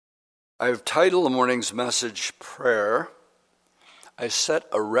I've titled the morning's message, Prayer. I set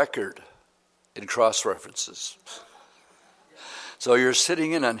a record in cross-references. So you're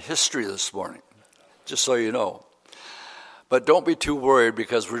sitting in on history this morning, just so you know. But don't be too worried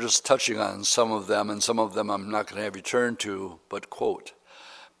because we're just touching on some of them, and some of them I'm not going to have you turn to, but quote.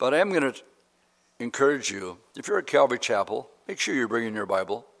 But I am going to encourage you, if you're at Calvary Chapel, make sure you're bringing your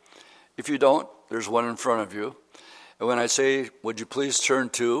Bible. If you don't, there's one in front of you. And when I say, would you please turn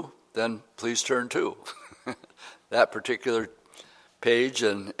to, then please turn to that particular page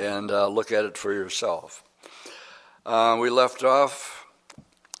and look at it for yourself. We left off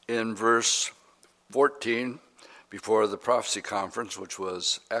in verse 14 before the prophecy conference, which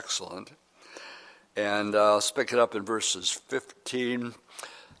was excellent. And let's pick it up in verses 15.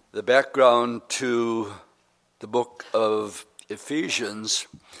 The background to the book of Ephesians,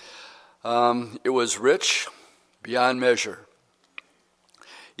 it was rich beyond measure,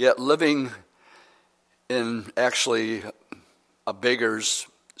 yet living in actually a beggar's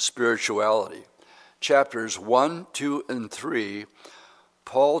spirituality. Chapters 1, 2, and 3,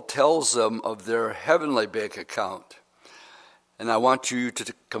 Paul tells them of their heavenly bank account. And I want you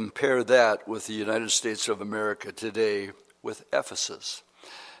to compare that with the United States of America today with Ephesus.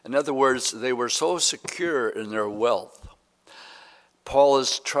 In other words, they were so secure in their wealth. Paul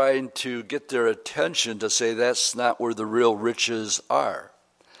is trying to get their attention to say that's not where the real riches are.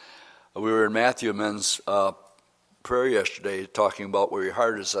 We were in Matthew Men's prayer yesterday talking about where your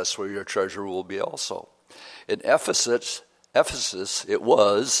heart is, that's where your treasure will be also. In Ephesus, it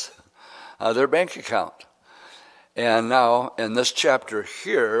was their bank account. And now, in this chapter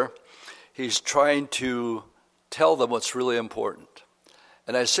here, he's trying to tell them what's really important.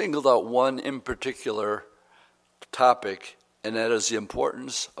 And I singled out one in particular topic, and that is the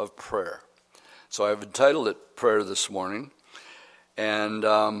importance of prayer. So I've entitled it Prayer this morning. And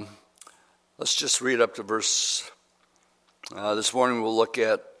let's just read up to verse. This morning we'll look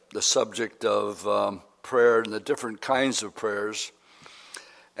at the subject of prayer and the different kinds of prayers.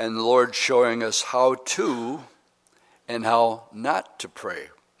 And the Lord showing us how to and how not to pray.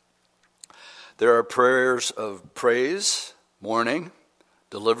 There are prayers of praise, mourning,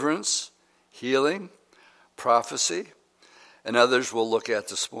 deliverance, healing, prophecy, and others we'll look at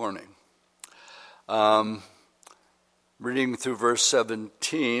this morning. Reading through verse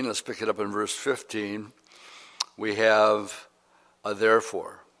 17, let's pick it up in verse 15, we have a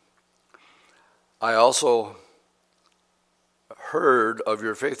therefore. I also heard of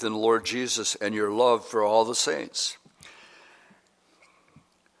your faith in the Lord Jesus and your love for all the saints.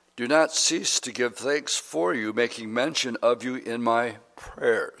 Do not cease to give thanks for you, making mention of you in my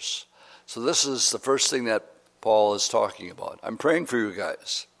prayers. So this is the first thing that Paul is talking about. I'm praying for you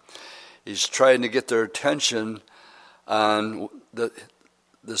guys. He's trying to get their attention on the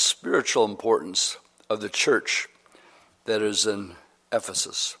spiritual importance of the church that is in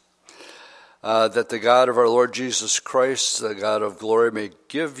Ephesus. That the God of our Lord Jesus Christ, the God of glory, may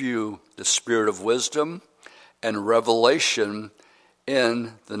give you the spirit of wisdom and revelation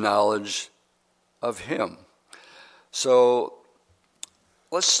in the knowledge of him. So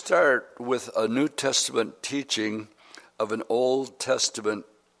let's start with a New Testament teaching of an Old Testament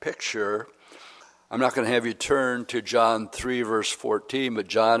picture. I'm not going to have you turn to John 3, verse 14, but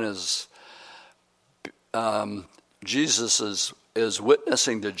Jesus is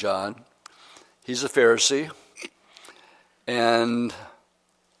witnessing to John. He's a Pharisee, and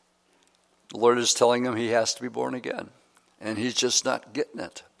the Lord is telling him he has to be born again, and he's just not getting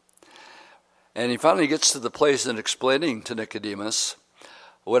it. And he finally gets to the place in explaining to Nicodemus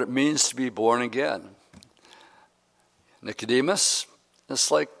what it means to be born again. Nicodemus, it's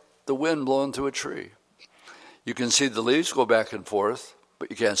like the wind blowing through a tree. You can see the leaves go back and forth,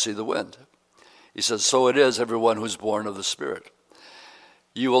 but you can't see the wind. He says, so it is everyone who's born of the Spirit.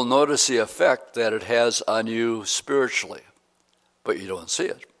 You will notice the effect that it has on you spiritually, but you don't see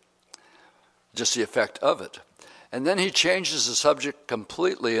it. Just the effect of it. And then he changes the subject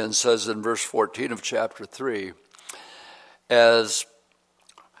completely and says in verse 14 of chapter 3, as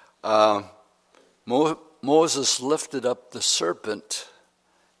Moses lifted up the serpent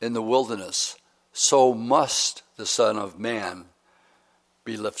in the wilderness, so must the Son of Man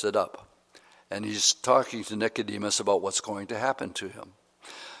be lifted up. And he's talking to Nicodemus about what's going to happen to him.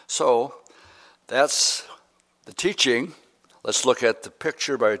 So that's the teaching. Let's look at the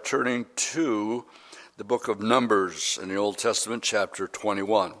picture by turning to the book of Numbers in the Old Testament, chapter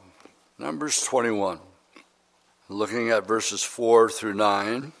 21. Numbers 21. Looking at verses 4 through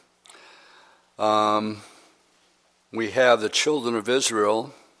 9. We have the children of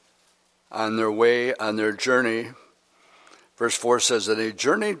Israel on their way, on their journey Verse 4 says, and they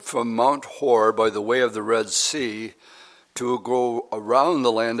journeyed from Mount Hor by the way of the Red Sea to go around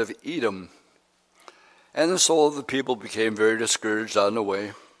the land of Edom. And the soul of the people became very discouraged on the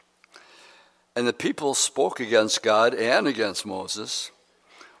way. And the people spoke against God and against Moses.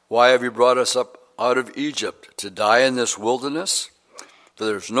 Why have you brought us up out of Egypt to die in this wilderness? For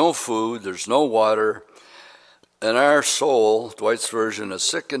there's no food, there's no water, and our soul, Dwight's version, is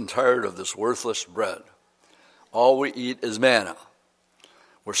sick and tired of this worthless bread. All we eat is manna.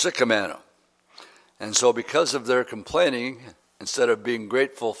 We're sick of manna. And so because of their complaining, instead of being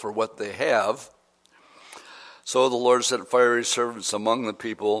grateful for what they have, so the Lord sent fiery serpents among the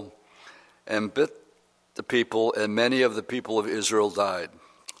people and bit the people, and many of the people of Israel died.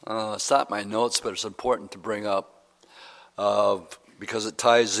 It's not my notes, but it's important to bring up because it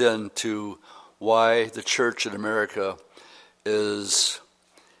ties into why the church in America is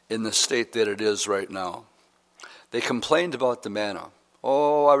in the state that it is right now. They complained about the manna.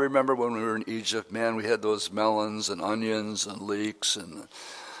 Oh, I remember when we were in Egypt, man, we had those melons and onions and leeks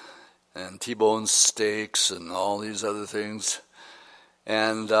and T-bone steaks and all these other things.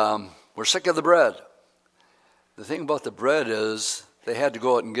 And we're sick of the bread. The thing about the bread is they had to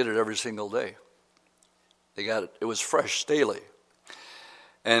go out and get it every single day. They got it. It was fresh daily.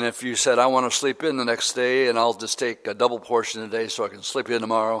 And if you said, I want to sleep in the next day and I'll just take a double portion a day so I can sleep in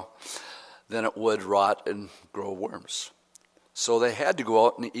tomorrow, then it would rot and grow worms. So they had to go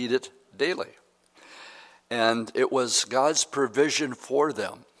out and eat it daily. And it was God's provision for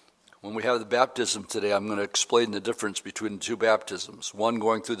them. When we have the baptism today, I'm going to explain the difference between the two baptisms. One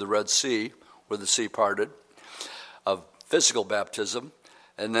going through the Red Sea, where the sea parted, of physical baptism,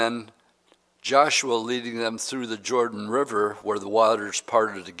 and then Joshua leading them through the Jordan River, where the waters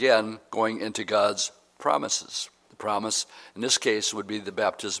parted again, going into God's promises. The promise, in this case, would be the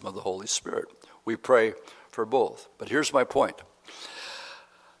baptism of the Holy Spirit. We pray for both. But here's my point.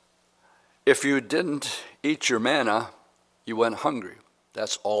 If you didn't eat your manna, you went hungry.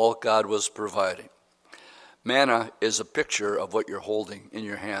 That's all God was providing. Manna is a picture of what you're holding in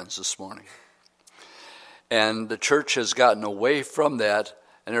your hands this morning. And the church has gotten away from that,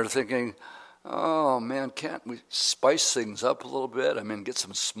 and they're thinking, oh man, can't we spice things up a little bit? I mean, get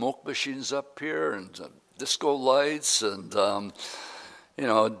some smoke machines up here and disco lights and, do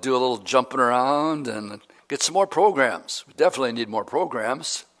a little jumping around and get some more programs. We definitely need more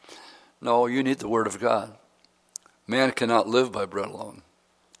programs. No, you need the Word of God. Man cannot live by bread alone,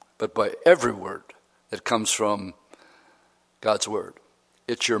 but by every word that comes from God's Word.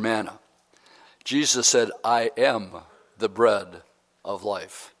 It's your manna. Jesus said, I am the bread of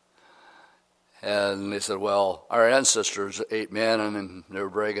life. And they said, well, our ancestors ate manna and they were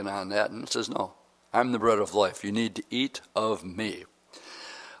bragging on that. And he says, no, I'm the bread of life. You need to eat of me.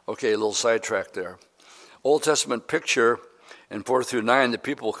 Okay, a little sidetrack there. Old Testament picture in 4 through 9, the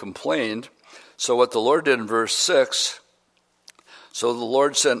people complained. So what the Lord did in verse 6, so the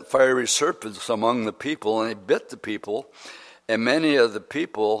Lord sent fiery serpents among the people, and they bit the people, and many of the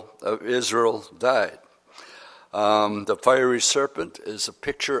people of Israel died. The fiery serpent is a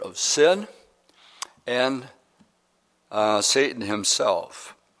picture of sin and Satan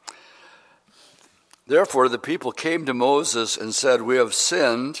himself. Therefore the people came to Moses and said, we have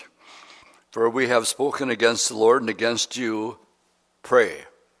sinned, for we have spoken against the Lord and against you. Pray.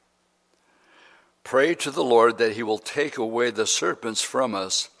 Pray to the Lord that he will take away the serpents from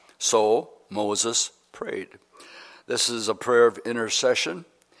us. So Moses prayed. This is a prayer of intercession.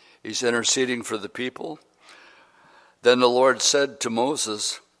 He's interceding for the people. Then the Lord said to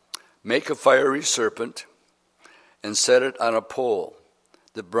Moses, make a fiery serpent and set it on a pole.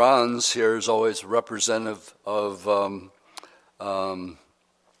 The bronze here is always representative of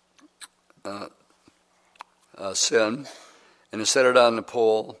sin. And he set it on the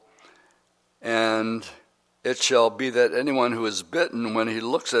pole. And it shall be that anyone who is bitten, when he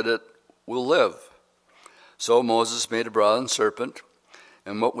looks at it, will live. So Moses made a bronze serpent.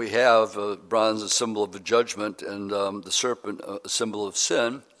 And what we have, bronze, a symbol of the judgment, and the serpent, a symbol of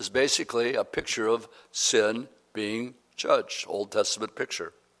sin, is basically a picture of sin being judged, Old Testament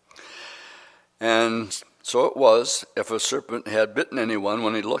picture. And so it was, if a serpent had bitten anyone,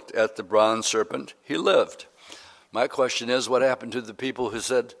 when he looked at the bronze serpent, he lived. My question is, what happened to the people who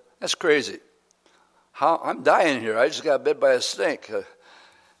said, that's crazy. I'm dying here. I just got bit by a snake.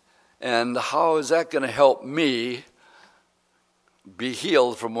 And how is that going to help me be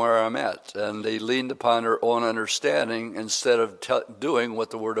healed from where I'm at? And they leaned upon their own understanding instead of doing what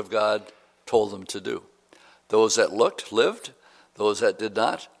the Word of God told them to do. Those that looked lived. Those that did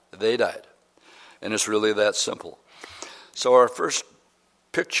not, they died. And it's really that simple. So our first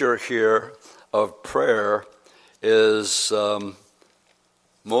picture here of prayer is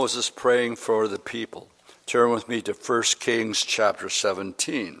Moses praying for the people. Turn with me to 1 Kings chapter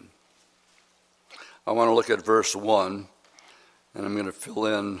 17. I want to look at verse 1, and I'm going to fill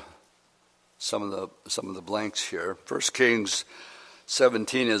in some of the blanks here. 1 Kings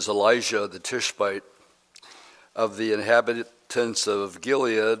 17 is Elijah the Tishbite of the inhabitants of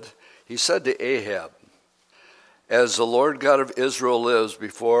Gilead. He said to Ahab, "As the Lord God of Israel lives,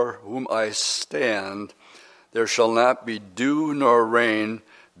 before whom I stand, there shall not be dew nor rain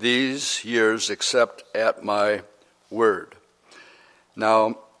these years except at my word."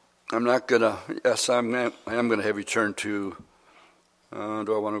 Now, I'm going to have you turn to,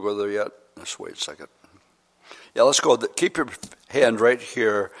 do I want to go there yet? Let's wait a second. Yeah, let's go. Keep your hand right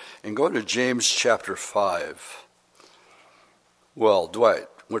here and go to James chapter 5. Well, Dwight,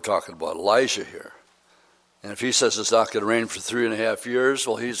 we're talking about Elijah here. And if he says it's not going to rain for 3.5 years,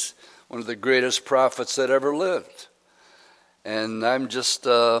 well, he's one of the greatest prophets that ever lived. And I'm just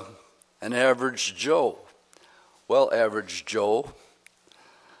an average Joe. Well, average Joe,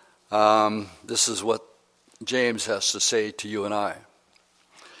 this is what James has to say to you and I.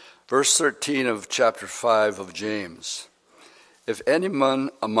 Verse 13 of chapter 5 of James. "If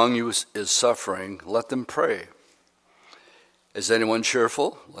anyone among you is suffering, let them pray. Is anyone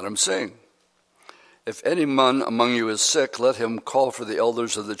cheerful? Let him sing. If anyone among you is sick, let him call for the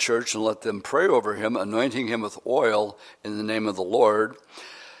elders of the church and let them pray over him, anointing him with oil in the name of the Lord.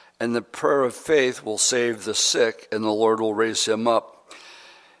 And the prayer of faith will save the sick, and the Lord will raise him up.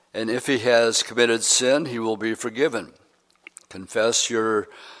 And if he has committed sin, he will be forgiven. Confess your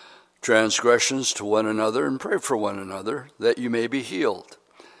transgressions to one another and pray for one another, that you may be healed.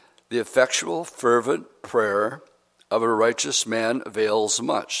 The effectual, fervent prayer of a righteous man avails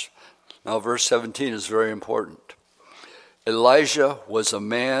much." Now, verse 17 is very important. Elijah was a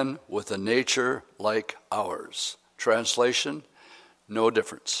man with a nature like ours. Translation, no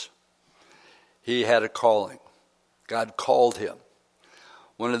difference. He had a calling. God called him.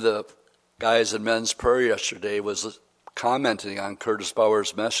 One of the guys in men's prayer yesterday was commenting on Curtis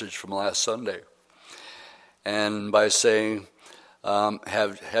Bauer's message from last Sunday, and by saying,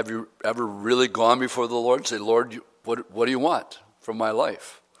 have you ever really gone before the Lord and say, "Lord, what do you want from my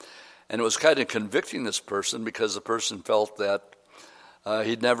life?" And it was kind of convicting this person, because the person felt that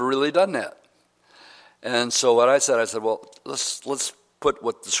he'd never really done that. And so what I said, well, let's put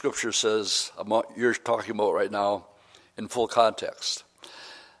what the scripture says about you're talking about right now in full context.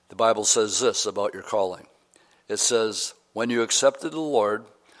 The Bible says this about your calling. It says, when you accepted the Lord,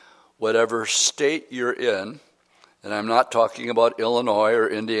 whatever state you're in, and I'm not talking about Illinois or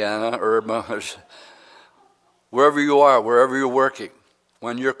Indiana or wherever you are, wherever you're working,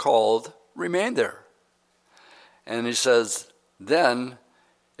 when you're called, remain there. And he says, then,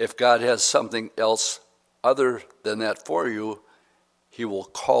 if God has something else other than that for you, he will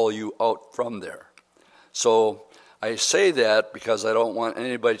call you out from there. So I say that because I don't want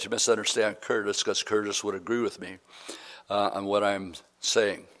anybody to misunderstand Curtis, because Curtis would agree with me on what I'm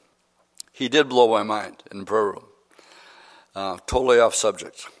saying. He did blow my mind in the prayer room. Totally off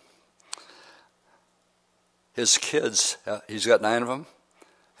subject. His kids, he's got 9 of them,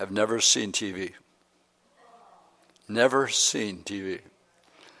 have never seen TV. Never seen TV.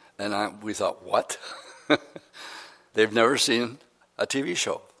 And we thought, what? They've never seen a TV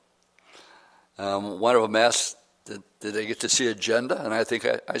show. One of them asked, did they get to see Agenda? And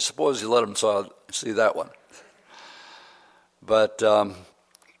I suppose he let them see that one. But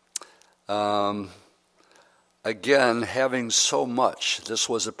again, having so much, this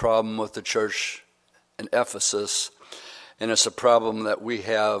was a problem with the church in Ephesus, and it's a problem that we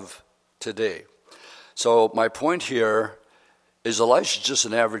have today. So my point here is Elijah's just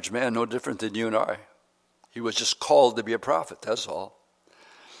an average man, no different than you and I. He was just called to be a prophet, that's all.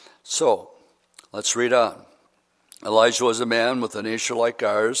 So, let's read on. Elijah was a man with a nature like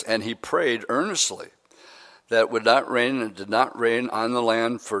ours, and he prayed earnestly that it would not rain, and it did not rain on the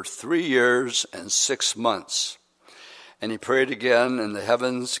land for 3 years and 6 months. And he prayed again, and the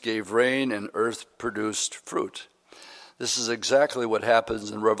heavens gave rain, and earth produced fruit. This is exactly what happens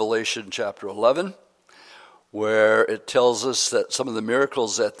in Revelation chapter 11, where it tells us that some of the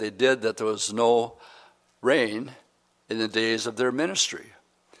miracles that they did, that there was no rain in the days of their ministry.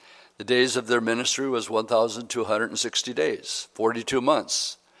 The days of their ministry was 1,260 days, 42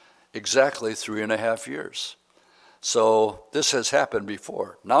 months, exactly 3.5 years. So this has happened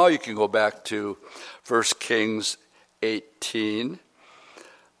before. Now you can go back to 1 Kings 18,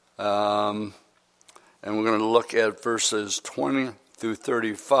 and we're going to look at verses 20 through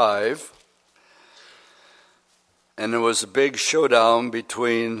 35. And there was a big showdown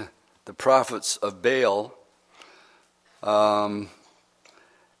between the prophets of Baal and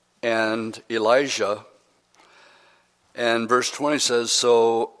Elijah. And verse 20 says,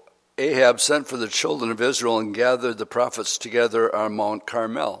 so Ahab sent for the children of Israel and gathered the prophets together on Mount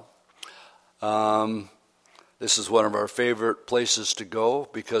Carmel. This is one of our favorite places to go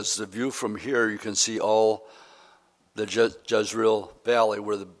because the view from here, you can see all the Jezreel Valley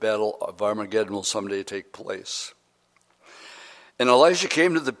where the Battle of Armageddon will someday take place. And Elijah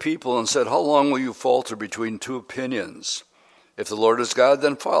came to the people and said, how long will you falter between two opinions? If the Lord is God,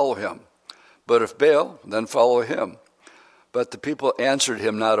 then follow him. But if Baal, then follow him. But the people answered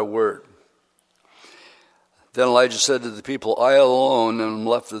him not a word. Then Elijah said to the people, I alone am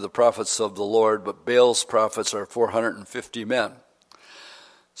left of the prophets of the Lord, but Baal's prophets are 450 men.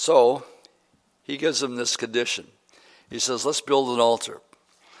 So he gives them this condition. He says, let's build an altar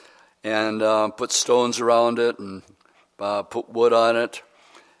and put stones around it and put wood on it.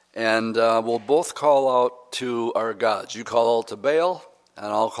 And we'll both call out to our gods. You call out to Baal, and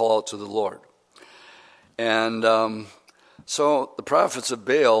I'll call out to the Lord. And so the prophets of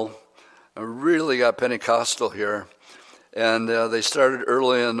Baal really got Pentecostal here. And they started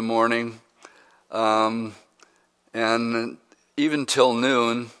early in the morning. And even till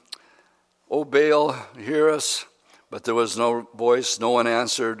noon, O Baal, hear us. But there was no voice, no one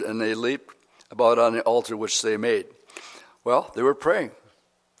answered, and they leaped about on the altar which they made. Well, they were praying,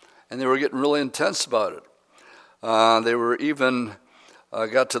 and they were getting really intense about it. They were even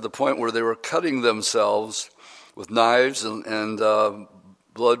got to the point where they were cutting themselves with knives, and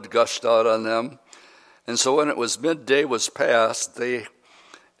blood gushed out on them. And so when it was midday was past, they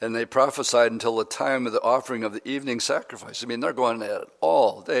prophesied until the time of the offering of the evening sacrifice. I mean, they're going at it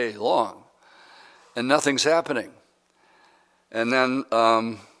all day long, and nothing's happening. And then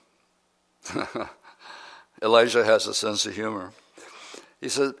Elijah has a sense of humor. He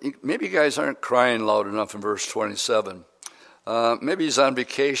says, maybe you guys aren't crying loud enough in verse 27. Maybe he's on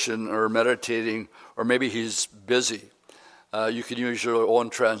vacation or meditating, or maybe he's busy. You can use your own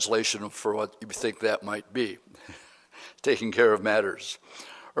translation for what you think that might be. Taking care of matters.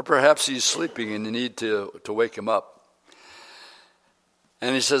 Or perhaps he's sleeping and you need to wake him up.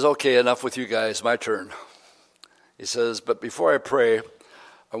 And he says, okay, enough with you guys, my turn. He says, but before I pray,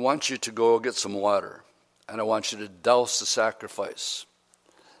 I want you to go get some water. And I want you to douse the sacrifice.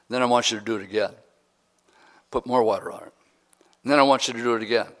 Then I want you to do it again. Put more water on it. And then I want you to do it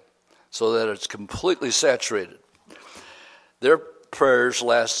again so that it's completely saturated. Their prayers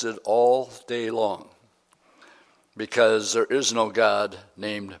lasted all day long because there is no God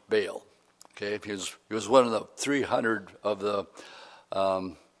named Baal. Okay, he was one of the 300 of the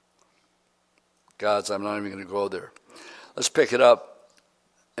gods. I'm not even going to go there. Let's pick it up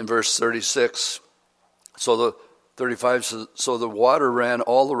in verse 36. So the 35 says, so the water ran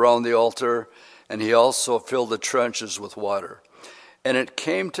all around the altar, and he also filled the trenches with water. And it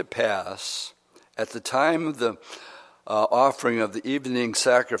came to pass at the time of the offering of the evening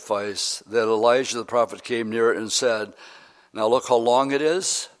sacrifice that Elijah the prophet came near it and said, now look how long it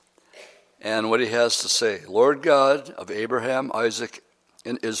is and what he has to say. Lord God of Abraham, Isaac,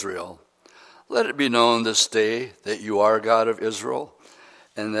 and Israel, let it be known this day that you are God of Israel,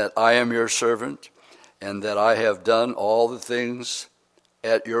 and that I am your servant, and that I have done all the things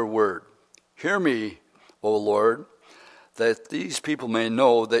at your word. Hear me, O Lord, that these people may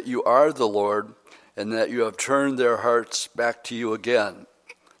know that you are the Lord, and that you have turned their hearts back to you again.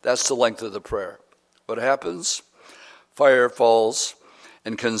 That's the length of the prayer. What happens? Fire falls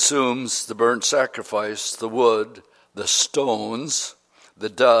and consumes the burnt sacrifice, the wood, the stones, the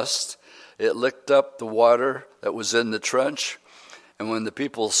dust. It licked up the water that was in the trench. And when the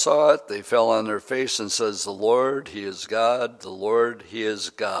people saw it, they fell on their face and says, the Lord, he is God. The Lord, he is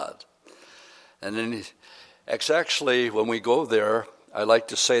God. And then it's actually, when we go there, I like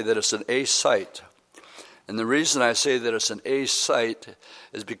to say that it's an A site. And the reason I say that it's an A site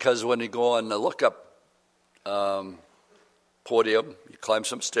is because when you go on the lookup podium, you climb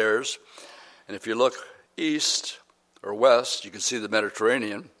some stairs, and if you look east or west, you can see the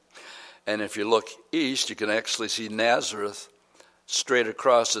Mediterranean. And if you look east, you can actually see Nazareth straight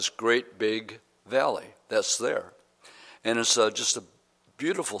across this great big valley that's there. And it's just a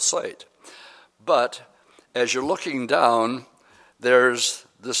beautiful sight. But as you're looking down, there's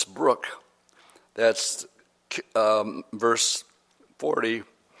this brook. That's verse 40.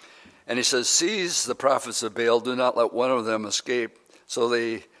 And he says, seize the prophets of Baal, do not let one of them escape. So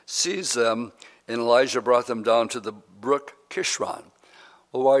they seized them, and Elijah brought them down to the brook Kishron.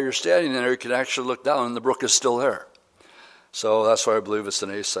 Well, while you're standing there, you can actually look down, and the brook is still there. So that's why I believe it's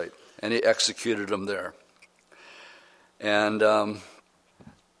an A site. And he executed them there. And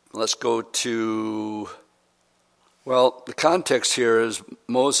let's go to Well, the context here is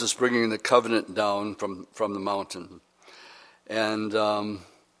Moses bringing the covenant down from the mountain. And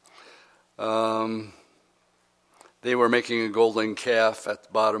they were making a golden calf at the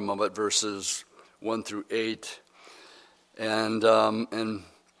bottom of it, verses 1 through 8. And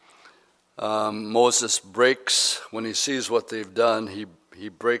Moses breaks, when he sees what they've done, he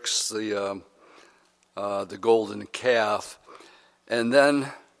breaks the golden calf. And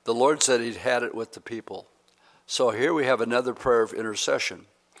then the Lord said he'd had it with the people. So here we have another prayer of intercession,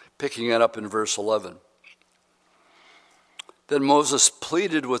 picking it up in verse 11. Then Moses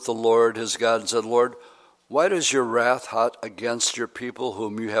pleaded with the Lord his God and said, Lord, why does your wrath hot against your people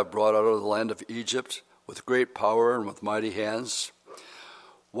whom you have brought out of the land of Egypt with great power and with mighty hands?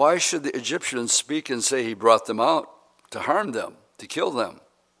 Why should the Egyptians speak and say he brought them out to harm them, to kill them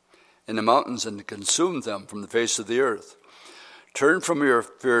in the mountains and to consume them from the face of the earth? Turn from your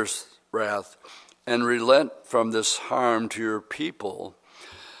fierce wrath and relent from this harm to your people.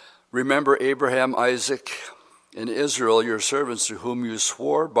 Remember Abraham, Isaac, and Israel, your servants, to whom you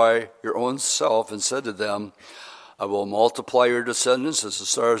swore by your own self and said to them, I will multiply your descendants as the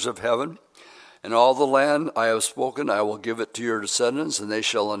stars of heaven, and all the land I have spoken I will give it to your descendants, and they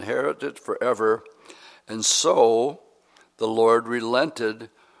shall inherit it forever. And so the Lord relented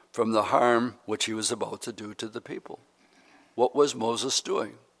from the harm which he was about to do to the people. What was Moses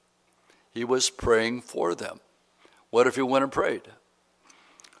doing? He was praying for them. What if he went and prayed?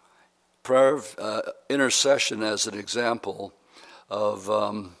 Prayer of intercession as an example of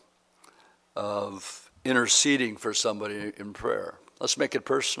interceding for somebody in prayer. Let's make it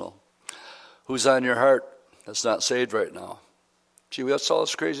personal. Who's on your heart that's not saved right now? Gee, that's all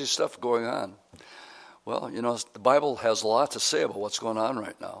this crazy stuff going on. Well, you know, the Bible has a lot to say about what's going on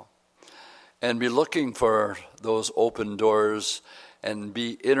right now. And be looking for those open doors and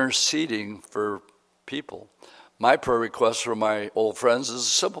be interceding for people. My prayer request for my old friends is a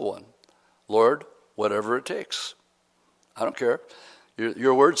simple one. Lord, whatever it takes. I don't care.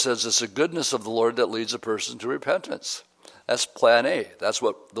 Your word says it's the goodness of the Lord that leads a person to repentance. That's plan A. That's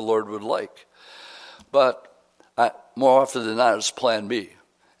what the Lord would like. But more often than not, it's plan B.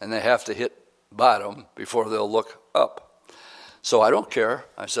 And they have to hit bottom before they'll look up. So I don't care.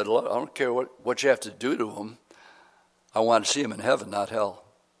 I said, Lord, I don't care what you have to do to them. I want to see them in heaven, not hell.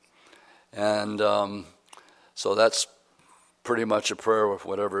 And so that's pretty much a prayer with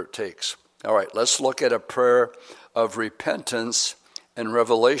whatever it takes. All right, let's look at a prayer of repentance and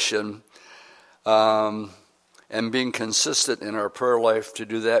revelation and being consistent in our prayer life. To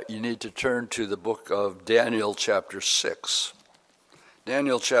do that, you need to turn to the book of Daniel chapter 6.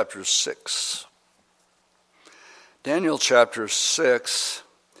 Daniel chapter 6. Daniel chapter 6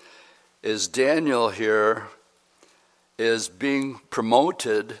 is Daniel here is being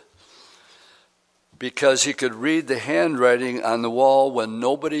promoted because he could read the handwriting on the wall when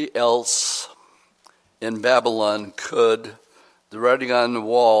nobody else in Babylon could. The writing on the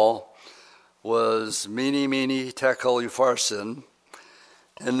wall was Mene, Mene, Tekel, Upharsin.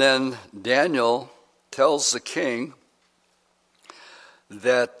 And then Daniel tells the king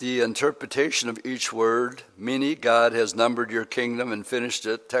that the interpretation of each word, Mene, God has numbered your kingdom and finished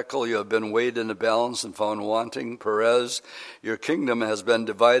it. Tekel, you have been weighed in the balance and found wanting. Perez, your kingdom has been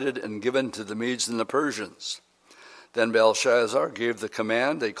divided and given to the Medes and the Persians. Then Belshazzar gave the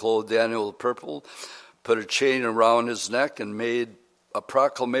command. They clothed Daniel with purple, put a chain around his neck, and made a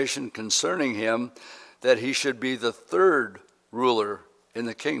proclamation concerning him that he should be the third ruler in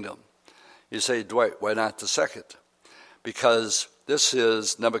the kingdom. You say, Dwight, why not the second? Because this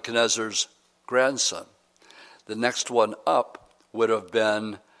is Nebuchadnezzar's grandson. The next one up would have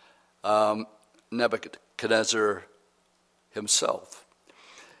been Nebuchadnezzar himself.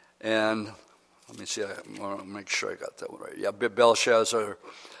 And let me see, I want to make sure I got that one right. Yeah, Belshazzar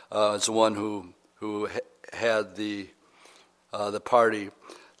is the one who had the party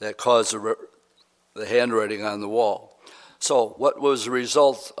that caused the handwriting on the wall. So what was the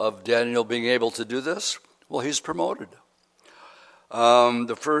result of Daniel being able to do this? Well, he's promoted.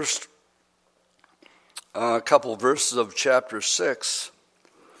 The first couple verses of chapter 6,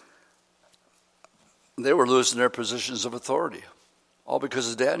 they were losing their positions of authority, all because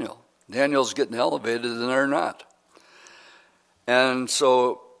of Daniel. Daniel's getting elevated and they're not. And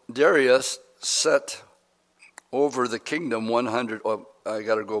so Darius set over the kingdom 100, I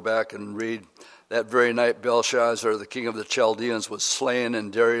got to go back and read. That very night Belshazzar, the king of the Chaldeans, was slain,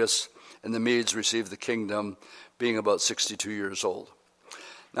 and Darius and the Medes received the kingdom, being about 62 years old.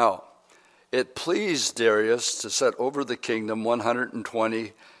 Now, it pleased Darius to set over the kingdom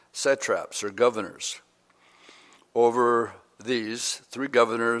 120 satraps, or governors. Over these, 3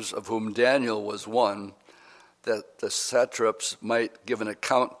 governors, of whom Daniel was one, that the satraps might give an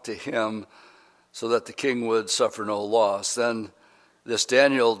account to him so that the king would suffer no loss. Then this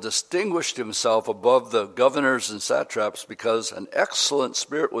Daniel distinguished himself above the governors and satraps because an excellent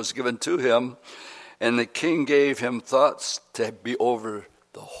spirit was given to him, and the king gave him thoughts to be over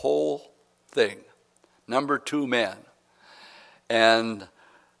the whole thing. Number 2 man. And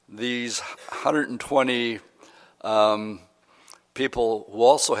these 120 people who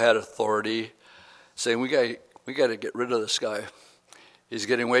also had authority saying, we got to get rid of this guy. He's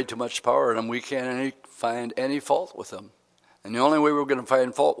getting way too much power, and we can't find any fault with him. And the only way we're going to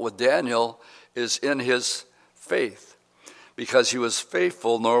find fault with Daniel is in his faith, because he was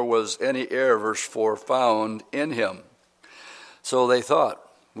faithful, nor was any error, verse 4, found in him. So they thought,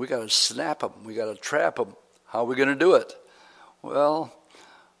 we got to snap him. We got to trap him. How are we going to do it? Well,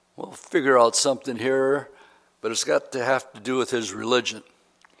 we'll figure out something here, but it's got to have to do with his religion.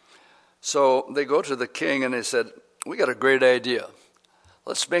 So they go to the king and they said, we got a great idea.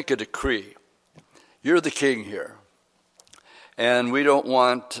 Let's make a decree. You're the king here. And we don't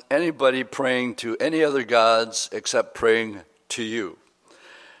want anybody praying to any other gods except praying to you.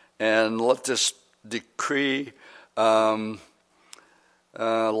 And let this decree last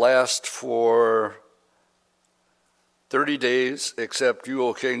for 30 days, except you,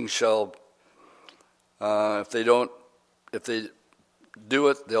 O king, shall, if they do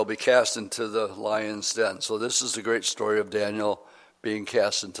it, they'll be cast into the lion's den. So this is the great story of Daniel being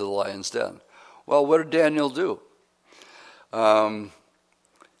cast into the lion's den. Well, what did Daniel do? They're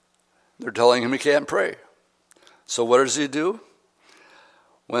telling him he can't pray. So what does he do?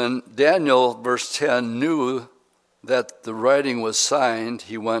 When Daniel, verse 10, knew that the writing was signed,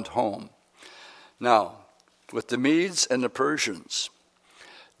 he went home. Now, with the Medes and the Persians,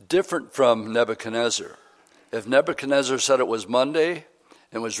 different from Nebuchadnezzar. If Nebuchadnezzar said it was Monday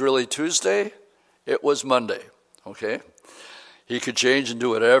and it was really Tuesday, it was Monday, okay? He could change and do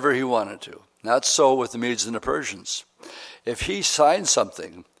whatever he wanted to. Not so with the Medes and the Persians. If he signed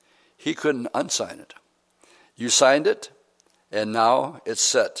something, he couldn't unsign it. You signed it, and now it's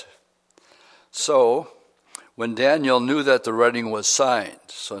set. So, when Daniel knew that the writing was signed,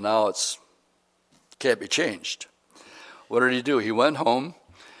 so now it can't be changed, what did he do? He went home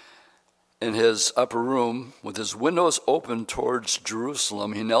in his upper room with his windows open towards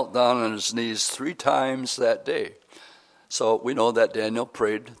Jerusalem. He knelt down on his knees 3 times that day. So we know that Daniel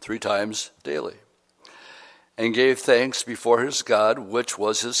prayed 3 times daily and gave thanks before his God, which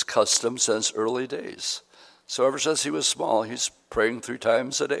was his custom since early days. So ever since he was small, he's praying 3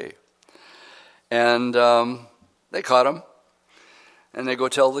 times a day. And they caught him, and they go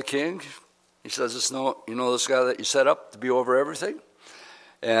tell the king. He says, you know this guy that you set up to be over everything?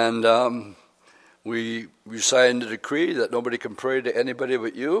 And we signed a decree that nobody can pray to anybody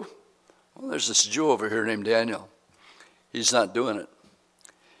but you. Well, there's this Jew over here named Daniel. He's not doing it.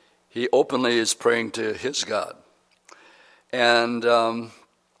 He openly is praying to his God. And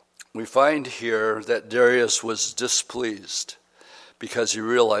we find here that Darius was displeased because he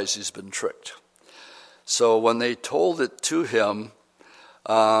realized he's been tricked. So when they told it to him,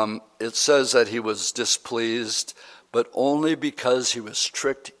 it says that he was displeased, but only because he was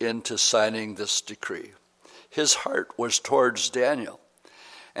tricked into signing this decree. His heart was towards Daniel,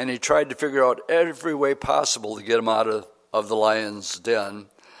 and he tried to figure out every way possible to get him out of the lion's den,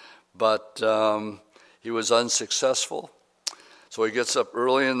 but he was unsuccessful. So he gets up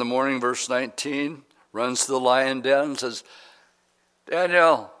early in the morning, verse 19, runs to the lion den and says,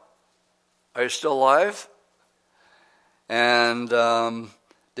 Daniel, are you still alive? And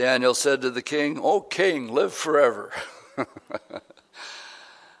Daniel said to the king, O king, live forever.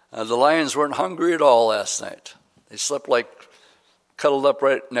 The lions weren't hungry at all last night. They slept cuddled up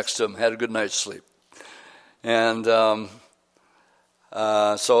right next to him, had a good night's sleep. And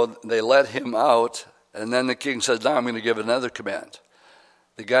so they let him out, and then the king said, now I'm going to give another command.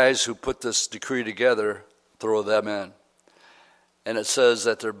 The guys who put this decree together, throw them in. And it says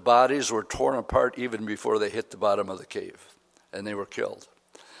that their bodies were torn apart even before they hit the bottom of the cave, and they were killed.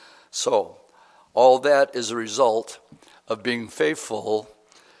 So, all that is a result of being faithful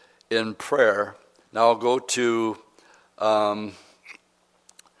in prayer. Now I'll go to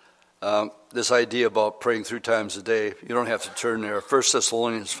this idea about praying 3 times a day. You don't have to turn there. 1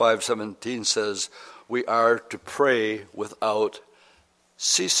 Thessalonians 5:17 says, we are to pray without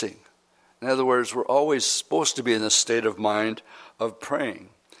ceasing. In other words, we're always supposed to be in a state of mind of praying.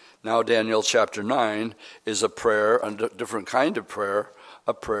 Now Daniel chapter 9 is a prayer, a different kind of prayer,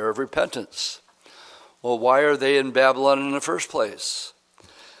 a prayer of repentance. Well, why are they in Babylon in the first place?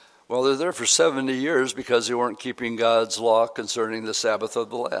 Well, they're there for 70 years because they weren't keeping God's law concerning the Sabbath of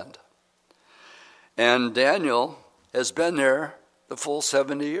the land. And Daniel has been there the full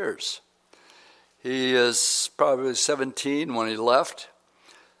 70 years. He is probably 17 when he left.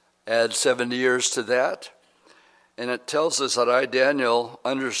 Add 70 years to that. And it tells us that I, Daniel,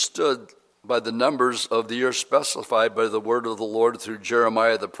 understood by the numbers of the years specified by the word of the Lord through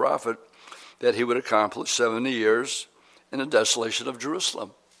Jeremiah the prophet that he would accomplish 70 years in the desolation of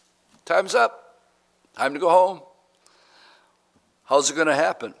Jerusalem. Time's up. Time to go home. How's it going to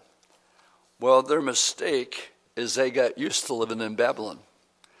happen? Well, their mistake is they got used to living in Babylon.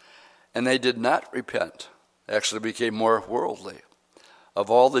 And they did not repent. They actually became more worldly. Of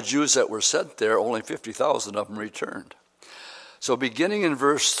all the Jews that were sent there, only 50,000 of them returned. So beginning in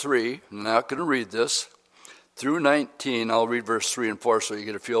verse 3, I'm not going to read this, through 19, I'll read verse 3 and 4 so you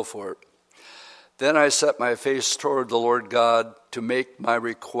get a feel for it. Then I set my face toward the Lord God to make my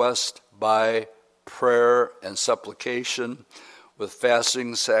request by prayer and supplication with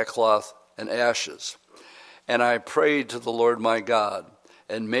fasting, sackcloth, and ashes. And I prayed to the Lord my God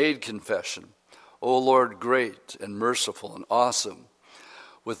and made confession, O Lord, great and merciful and awesome,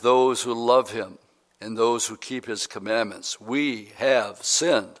 with those who love him and those who keep his commandments. We have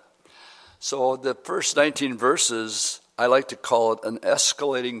sinned. So the first 19 verses, I like to call it an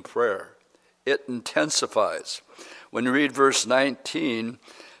escalating prayer. It intensifies. When you read verse 19,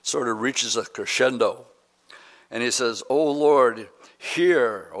 sort of reaches a crescendo. And he says, O Lord,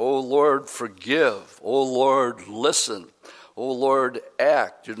 hear. O Lord, forgive. O Lord, listen. O Lord,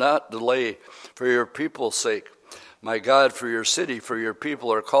 act. Do not delay for your people's sake. My God, for your city, for your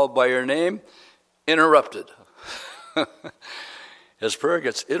people are called by your name. Interrupted. His prayer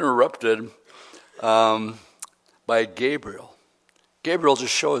gets interrupted by Gabriel. Gabriel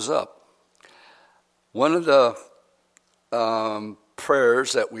just shows up. One of the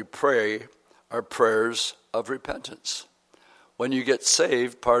prayers that we pray are prayers of repentance. When you get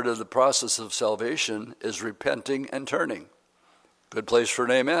saved, part of the process of salvation is repenting and turning. Good place for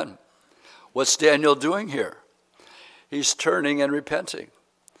an amen. What's Daniel doing here? He's turning and repenting.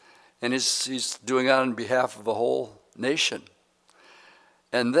 And he's doing it on behalf of a whole nation.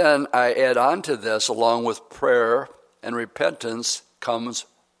 And then I add on to this, along with prayer and repentance, comes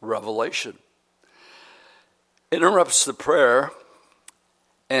revelation. Interrupts the prayer,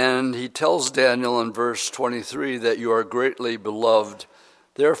 and he tells Daniel in verse 23 that you are greatly beloved.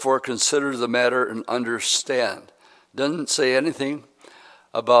 Therefore, consider the matter and understand. Doesn't say anything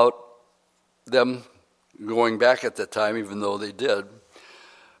about them going back at that time, even though they did.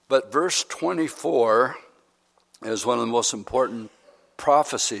 But verse 24 is one of the most important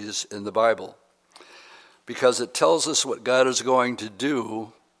prophecies in the Bible because it tells us what God is going to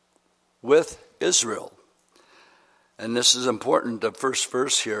do with Israel. And this is important, the first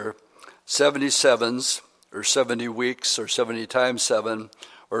verse here. 77s, or 70 weeks, or 70 times 7,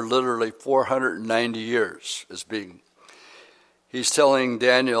 or literally 490 years is being. He's telling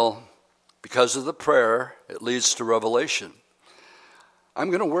Daniel, because of the prayer, it leads to revelation. I'm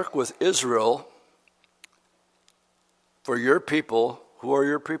going to work with Israel for your people. Who are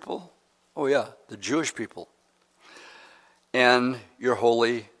your people? Oh yeah, the Jewish people. And your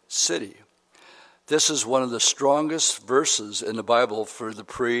holy city. This is one of the strongest verses in the Bible for the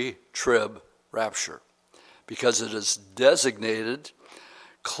pre-trib rapture because it is designated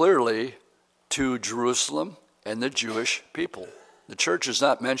clearly to Jerusalem and the Jewish people. The church is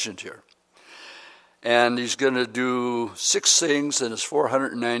not mentioned here. And he's going to do 6 things in his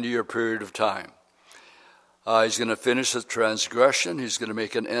 490-year period of time. He's going to finish the transgression. He's going to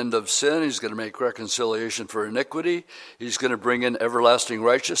make an end of sin. He's going to make reconciliation for iniquity. He's going to bring in everlasting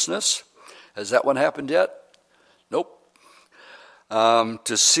righteousness. Has that one happened yet? Nope.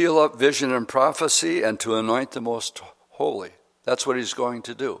 To seal up vision and prophecy and to anoint the most holy. That's what he's going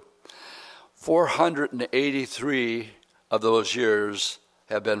to do. 483 of those years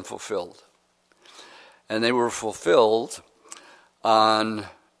have been fulfilled. And they were fulfilled on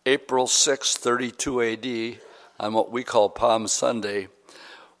April 6, 32 AD, on what we call Palm Sunday,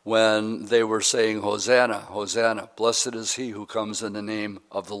 when they were saying, Hosanna, Hosanna, blessed is he who comes in the name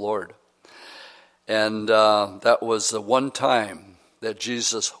of the Lord. And that was the one time that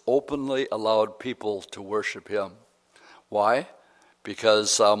Jesus openly allowed people to worship him. Why?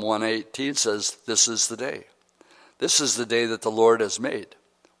 Because Psalm 118 says, this is the day. This is the day that the Lord has made.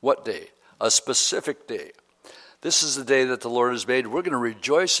 What day? A specific day. This is the day that the Lord has made. We're going to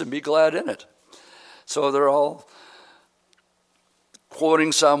rejoice and be glad in it. So they're all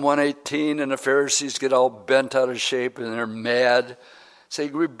quoting Psalm 118, and the Pharisees get all bent out of shape, and they're mad. Say,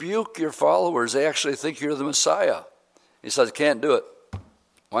 rebuke your followers. They actually think you're the Messiah. He says, can't do it.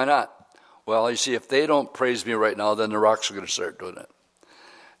 Why not? Well, you see, if they don't praise me right now, then the rocks are going to start doing it.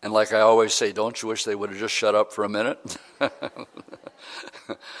 And like I always say, don't you wish they would have just shut up for a minute? I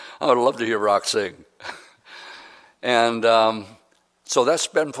would love to hear Rock sing. And so that's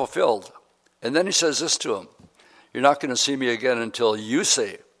been fulfilled. And then he says this to him, you're not going to see me again until you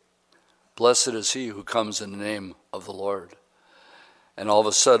say, blessed is he who comes in the name of the Lord. And all of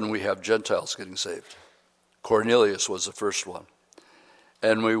a sudden we have Gentiles getting saved. Cornelius was the first one.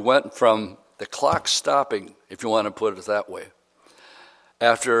 And we went from the clock stopping, if you want to put it that way,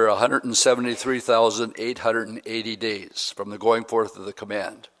 after 173,880 days from the going forth of the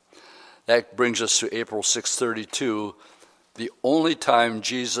command. That brings us to April 632, the only time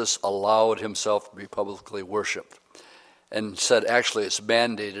Jesus allowed himself to be publicly worshiped, and said actually it's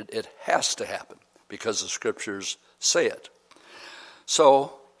mandated, it has to happen because the scriptures say it.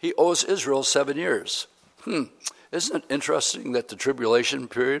 So he owes Israel 7 years. Isn't it interesting that the tribulation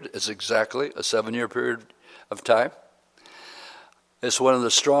period is exactly a 7-year period of time? It's one of the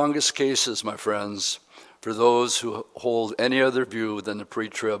strongest cases, my friends, for those who hold any other view than the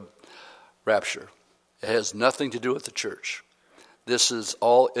pre-trib rapture. It has nothing to do with the church. This is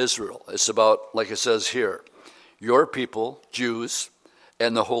all Israel. It's about, like it says here, your people, Jews,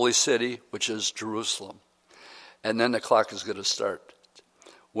 and the holy city, which is Jerusalem. And then the clock is going to start.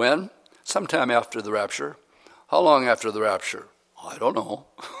 When? Sometime after the rapture. How long after the rapture? I don't know.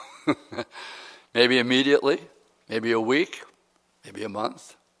 Maybe immediately, maybe a week, maybe a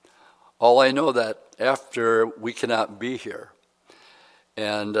month. All I know that after we cannot be here.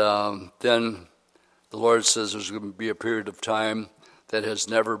 And then the Lord says there's going to be a period of time that has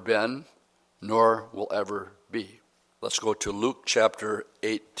never been, nor will ever be. Let's go to Luke chapter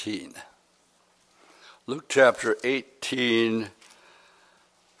 18. Luke chapter 18,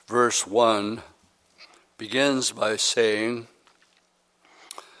 verse 1, begins by saying,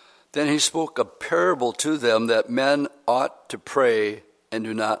 then he spoke a parable to them that men ought to pray and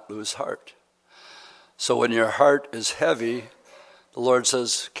do not lose heart. So when your heart is heavy, the Lord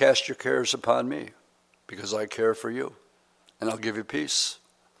says, cast your cares upon me, because I care for you, and I'll give you peace,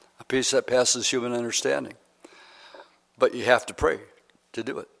 a peace that passes human understanding. But you have to pray to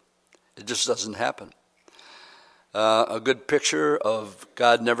do it. It just doesn't happen. A good picture of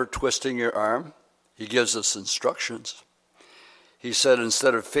God never twisting your arm, he gives us instructions. He said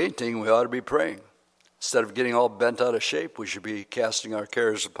instead of fainting, we ought to be praying. Instead of getting all bent out of shape, we should be casting our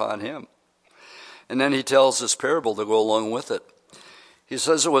cares upon him. And then he tells this parable to go along with it. He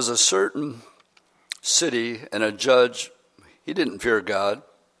says there was a certain city and a judge, he didn't fear God,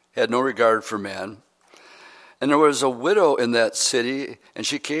 had no regard for man. And there was a widow in that city, and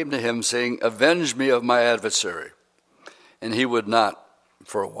she came to him saying, avenge me of my adversary. And he would not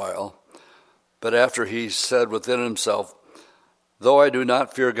for a while. But after he said within himself, though I do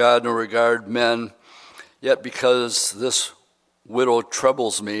not fear God nor regard men, yet because this widow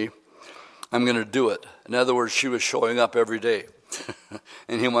troubles me, I'm going to do it. In other words, she was showing up every day,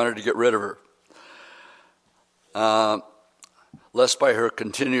 and he wanted to get rid of her. Lest by her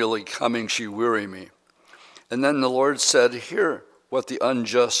continually coming she weary me. And then the Lord said, hear what the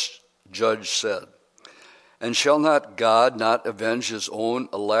unjust judge said. And shall not God not avenge his own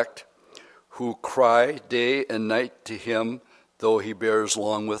elect, who cry day and night to him, though he bears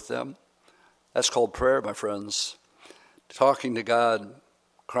long with them? That's called prayer, my friends. Talking to God,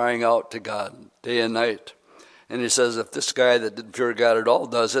 crying out to God day and night. And he says, if this guy that didn't fear God at all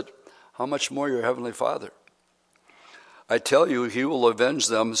does it, how much more your heavenly Father? I tell you, he will avenge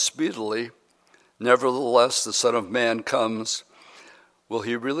them speedily. Nevertheless, the Son of Man comes. Will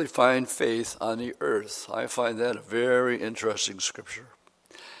he really find faith on the earth? I find that a very interesting scripture.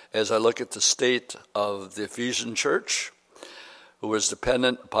 As I look at the state of the Ephesian church, who was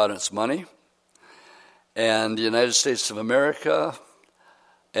dependent upon its money, and the United States of America,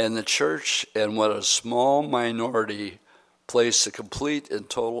 and the church, and what a small minority placed a complete and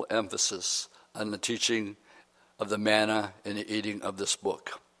total emphasis on the teaching of the manna and the eating of this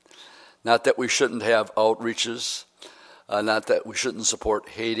book. Not that we shouldn't have outreaches, not that we shouldn't support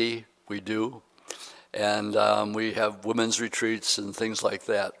Haiti, we do. And we have women's retreats and things like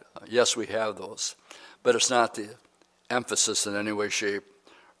that. Yes, we have those. But it's not the emphasis in any way, shape,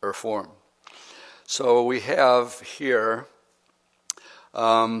 or form. So we have here,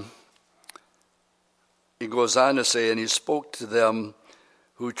 he goes on to say, and he spoke to them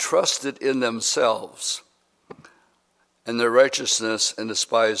who trusted in themselves and their righteousness and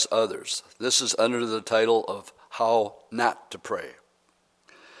despised others. This is under the title of How Not to Pray.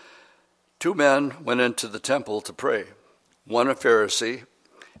 2 men went into the temple to pray, one a Pharisee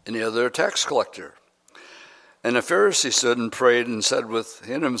and the other a tax collector. And the Pharisee stood and prayed and said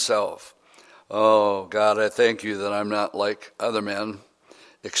within himself, oh, God, I thank you that I'm not like other men,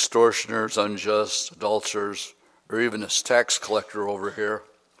 extortioners, unjust, adulterers, or even this tax collector over here.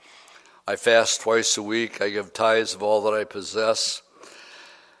 I fast twice a week. I give tithes of all that I possess.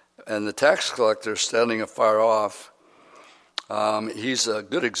 And the tax collector standing afar off, he's a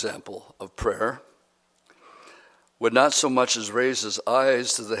good example of prayer. Would not so much as raise his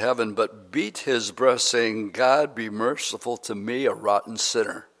eyes to the heaven, but beat his breast, saying, God, be merciful to me, a rotten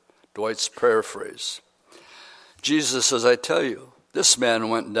sinner. Dwight's paraphrase. Jesus says, I tell you, this man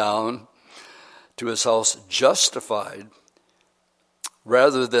went down to his house justified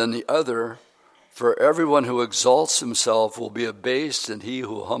rather than the other, for everyone who exalts himself will be abased, and he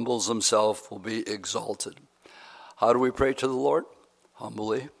who humbles himself will be exalted. How do we pray to the Lord?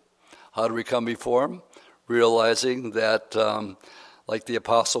 Humbly. How do we come before him? Realizing that, like the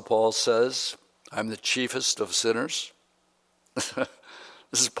Apostle Paul says, I'm the chiefest of sinners. This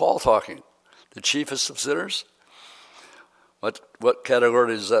is Paul talking. The chiefest of sinners? What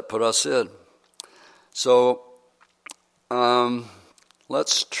category does that put us in? So,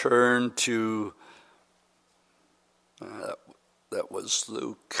 let's turn to, that was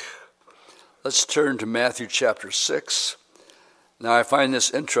Luke. Let's turn to Matthew chapter 6. Now, I find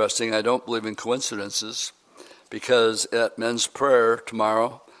this interesting. I don't believe in coincidences, because at men's prayer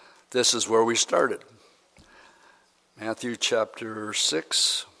tomorrow, this is where we started. Matthew chapter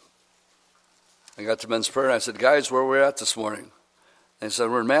 6. I got to men's prayer and I said, guys, where are we at this morning? And they said,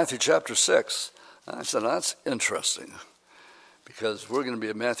 we're in Matthew chapter 6. And I said, that's interesting, because we're going to be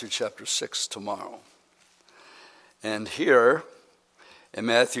in Matthew chapter 6 tomorrow. And here in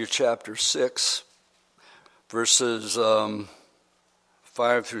Matthew chapter 6, verses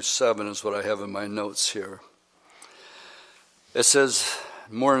 5 through 7 is what I have in my notes here. It says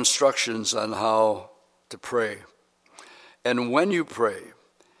more instructions on how to pray. And when you pray,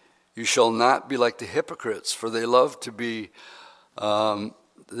 you shall not be like the hypocrites, for they love to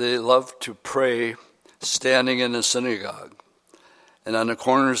pray standing in the synagogue and on the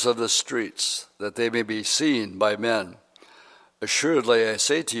corners of the streets, that they may be seen by men. Assuredly, I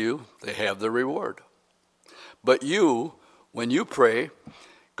say to you, they have their reward. But you, when you pray,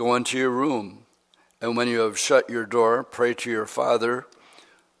 go into your room, and when you have shut your door, pray to your Father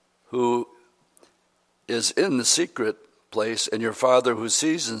who is in the secret place, and your Father who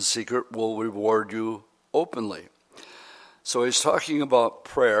sees in secret will reward you openly. So he's talking about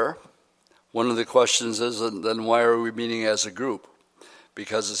prayer. One of the questions is, then why are we meeting as a group?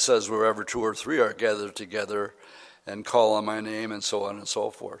 Because it says wherever 2 or 3 are gathered together and call on my name, and so on and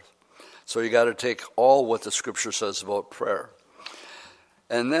so forth. So you got to take all what the scripture says about prayer.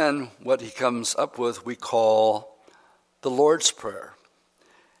 And then what he comes up with, we call the Lord's Prayer.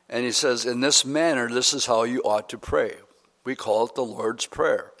 And he says, in this manner, this is how you ought to pray. We call it the Lord's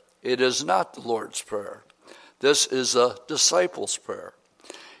Prayer. It is not the Lord's Prayer. This is a disciple's prayer.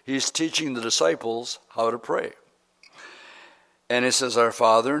 He's teaching the disciples how to pray. And he says, our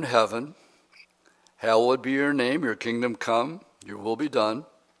Father in heaven, hallowed be your name, your kingdom come, your will be done,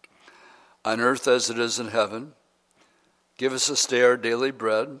 on earth as it is in heaven. Give us this day our daily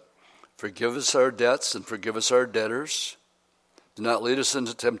bread. Forgive us our debts and forgive us our debtors. Do not lead us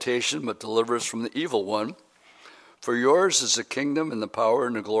into temptation, but deliver us from the evil one. For yours is the kingdom and the power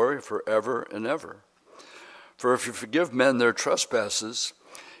and the glory forever and ever. For if you forgive men their trespasses,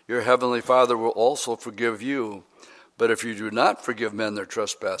 your heavenly Father will also forgive you. But if you do not forgive men their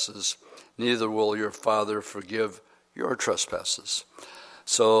trespasses, neither will your Father forgive your trespasses.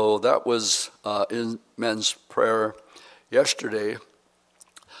 So that was in men's prayer yesterday.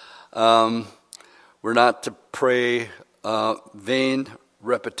 We're not to pray vain,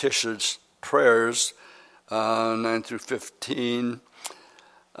 repetitious prayers, 9 through 15.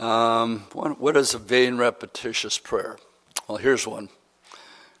 What is a vain, repetitious prayer? Well, here's one.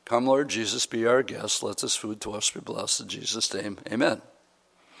 Come, Lord Jesus, be our guest. Let this food to us be blessed. In Jesus' name, amen.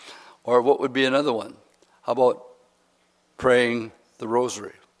 Or what would be another one? How about praying the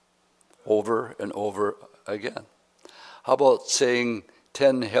rosary over and over again? How about saying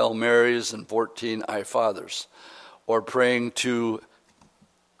 10 Hail Marys and 14 I Fathers? Or praying to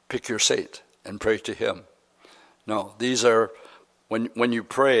pick your saint and pray to him? No, these are, when you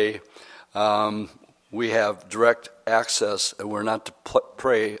pray, we have direct access, and we're not to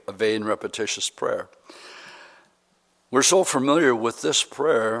pray a vain, repetitious prayer. We're so familiar with this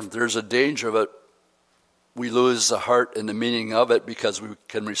prayer, there's a danger of it. We lose the heart and the meaning of it because we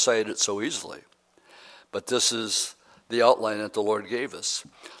can recite it so easily. But this is the outline that the Lord gave us.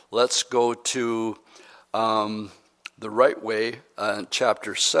 Let's go to the right way,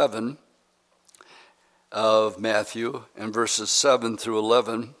 chapter 7 of Matthew, and verses 7 through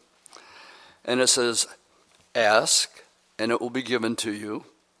 11. And it says, ask, and it will be given to you.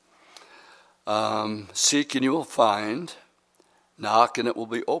 Seek, and you will find. Knock, and it will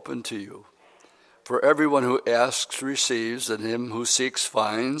be open to you. For everyone who asks receives, and him who seeks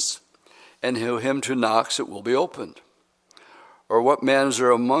finds, and him who knocks it will be opened. Or what man is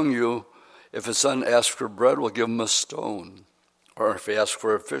there among you, if his son asks for bread, will give him a stone? Or if he asks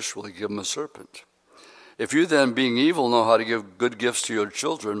for a fish, will he give him a serpent? If you then, being evil, know how to give good gifts to your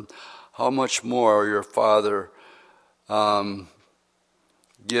children, how much more your Father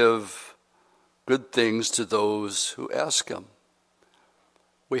give good things to those who ask him?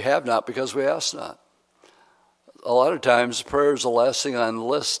 We have not because we ask not. A lot of times, prayer is the last thing on the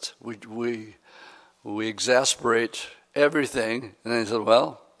list. We exasperate everything, and then he said,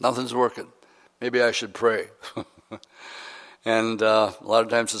 well, nothing's working. Maybe I should pray. And a lot of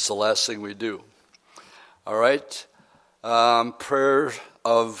times it's the last thing we do. All right, prayer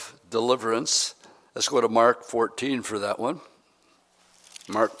of deliverance. Let's go to Mark 14 for that one.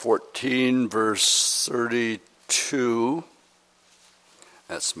 Mark 14, verse 32.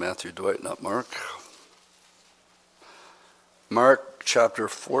 That's Matthew Dwight, not Mark. Mark chapter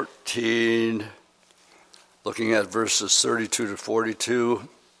 14, looking at verses 32 to 42.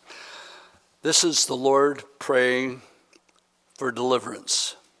 This is the Lord praying for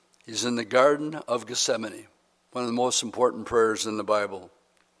deliverance. He's in the Garden of Gethsemane, one of the most important prayers in the Bible.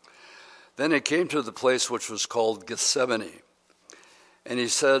 Then he came to the place which was called Gethsemane, and he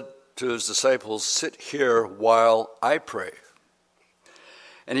said to his disciples, sit here while I pray.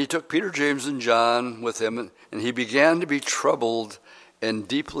 And he took Peter, James, and John with him, and he began to be troubled and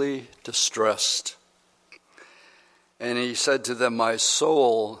deeply distressed. And he said to them, my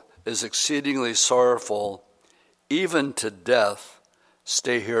soul is exceedingly sorrowful, even to death.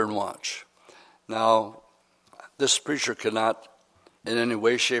 Stay here and watch. Now, this preacher cannot in any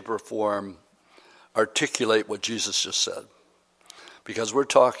way, shape, or form articulate what Jesus just said, because we're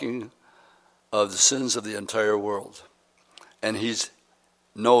talking of the sins of the entire world, and he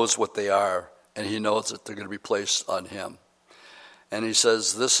knows what they are, and he knows that they're going to be placed on him. And he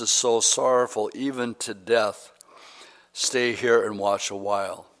says, this is so sorrowful, even to death. Stay here and watch a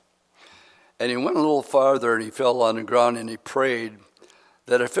while. And he went a little farther, and he fell on the ground, and he prayed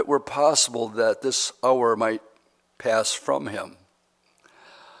that if it were possible that this hour might pass from him.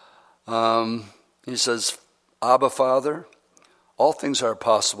 He says, Abba, Father, all things are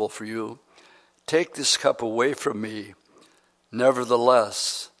possible for you. Take this cup away from me.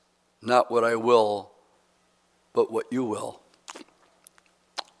 Nevertheless, not what I will, but what you will.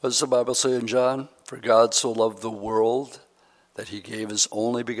 What does the Bible say in John? For God so loved the world that he gave his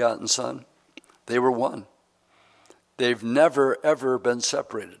only begotten Son. They were one. They've never, ever been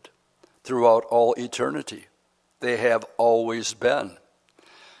separated throughout all eternity. They have always been.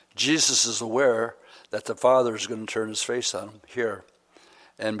 Jesus is aware that the Father is going to turn his face on him here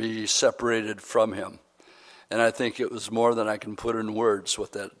and be separated from him. And I think it was more than I can put in words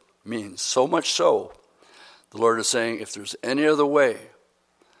what that means. So much so, the Lord is saying, if there's any other way,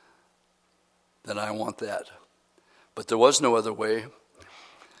 then I want that. But there was no other way.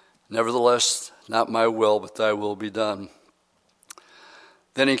 Nevertheless, not my will, but thy will be done.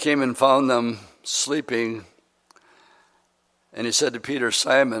 Then he came and found them sleeping. And he said to Peter,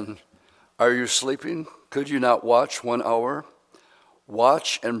 Simon, are you sleeping? Could you not watch 1 hour?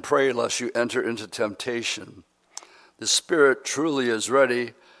 Watch and pray lest you enter into temptation. The spirit truly is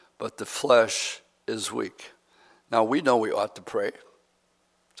ready, but the flesh is weak. Now we know we ought to pray.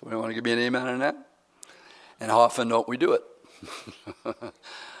 Somebody want to give me an amen on that? And how often don't we do it?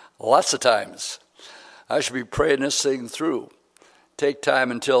 Lots of times. I should be praying this thing through. Take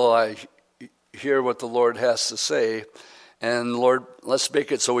time until I hear what the Lord has to say. And Lord, let's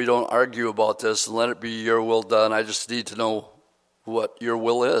make it so we don't argue about this and let it be your will done. I just need to know what your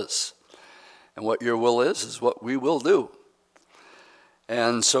will is. And what your will is what we will do.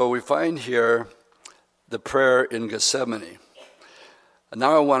 And so we find here the prayer in Gethsemane. And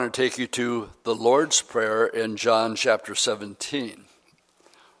now I want to take you to the Lord's Prayer in John chapter 17.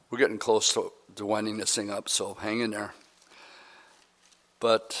 We're getting close to winding this thing up, so hang in there.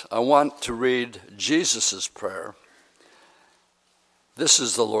 But I want to read Jesus' prayer. This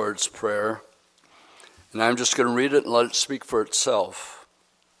is the Lord's Prayer, and I'm just going to read it and let it speak for itself.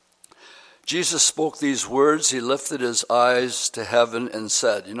 Jesus spoke these words. He lifted his eyes to heaven and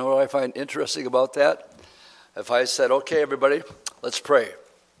said, you know what I find interesting about that? If I said, okay, everybody, let's pray,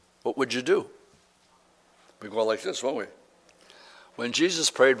 what would you do? We'd go like this, won't we? When Jesus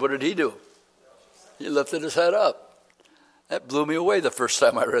prayed, what did he do? He lifted his head up. That blew me away the first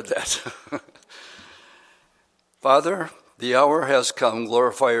time I read that. Father, the hour has come.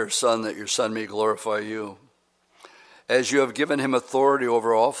 Glorify your Son, that your Son may glorify you. as you have given him authority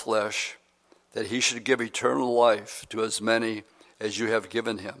over all flesh, that he should give eternal life to as many as you have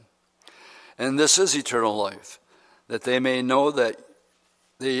given him. And this is eternal life, that they may know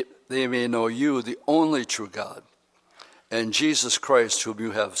they may know you, the only true God, and Jesus Christ whom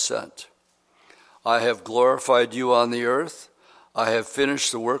you have sent. I have glorified you on the earth. I have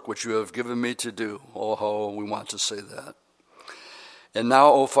finished the work which you have given me to do. Oh, how we want to say that. And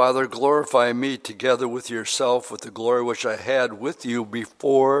now, O Father, glorify me together with yourself with the glory which I had with you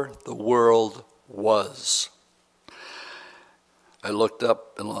before the world was. I looked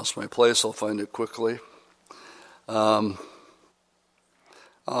up and lost my place. I'll find it quickly. I'll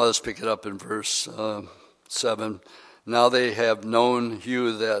just pick it up in verse 7. Now they have known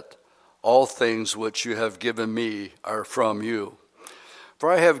you that all things which you have given me are from you. For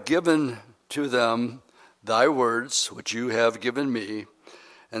I have given to them thy words, which you have given me,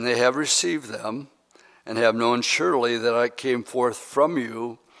 and they have received them, and have known surely that I came forth from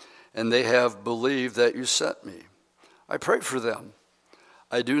you, and they have believed that you sent me. I pray for them.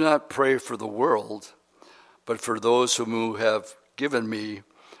 I do not pray for the world, but for those whom you have given me,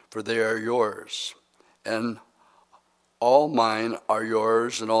 for they are yours. And all mine are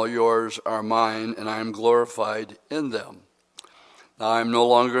yours, and all yours are mine, and I am glorified in them. Now I am no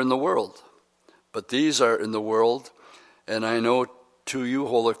longer in the world, but these are in the world, and I know to you,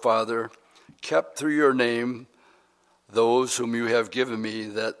 Holy Father, kept through your name those whom you have given me,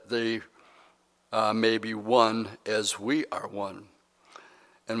 that they may be one as we are one.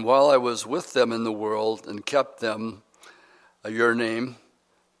 And while I was with them in the world and kept them your name,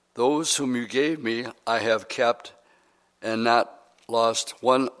 those whom you gave me I have kept, and not lost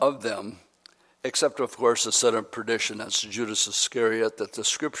one of them, except, of course, the son of perdition, that's Judas Iscariot, that the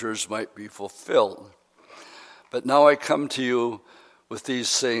scriptures might be fulfilled. But now I come to you with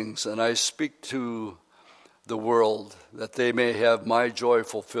these things, and I speak to the world, that they may have my joy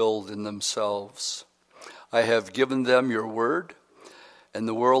fulfilled in themselves. I have given them your word, and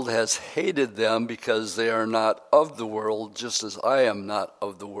the world has hated them because they are not of the world, just as I am not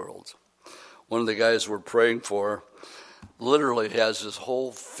of the world. One of the guys we're praying for literally has his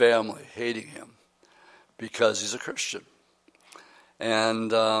whole family hating him because he's a Christian.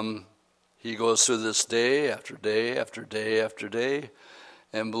 And he goes through this day after day after day after day.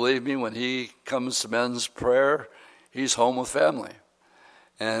 And believe me, when he comes to men's prayer, he's home with family.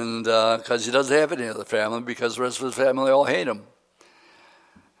 And because he doesn't have any other family, because the rest of his family all hate him.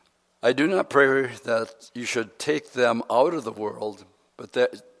 I do not pray that you should take them out of the world, but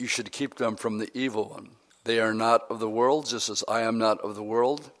that you should keep them from the evil one. They are not of the world, just as I am not of the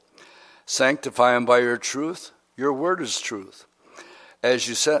world. Sanctify them by your truth. Your word is truth. As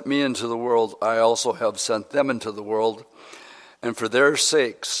you sent me into the world, I also have sent them into the world. And for their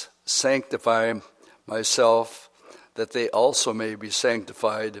sakes, sanctify myself, that they also may be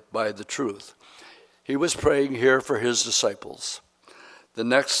sanctified by the truth. He was praying here for his disciples. The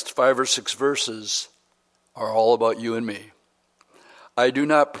next 5 or 6 verses are all about you and me. I do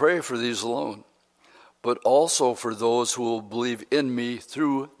not pray for these alone, but also for those who will believe in me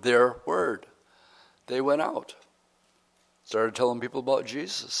through their word. They went out, started telling people about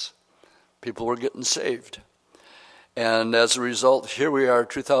Jesus. People were getting saved. And as a result, here we are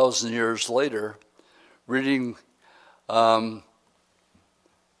 2,000 years later, reading the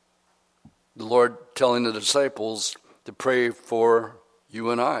Lord telling the disciples to pray for you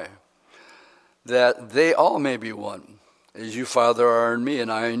and I, that they all may be one, as you, Father, are in me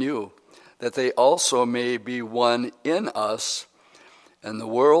and I in you, that they also may be one in us, and the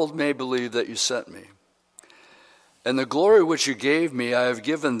world may believe that you sent me. And the glory which you gave me I have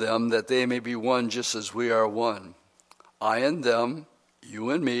given them, that they may be one just as we are one. I and them, you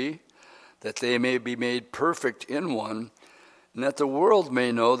and me, that they may be made perfect in one, and that the world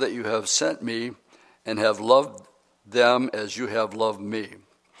may know that you have sent me and have loved them as you have loved me.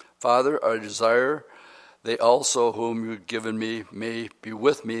 Father, I desire they also whom you have given me may be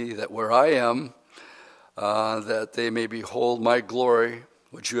with me, that where I am, that they may behold my glory,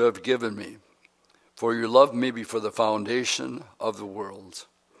 which you have given me. For you loved me before the foundation of the world.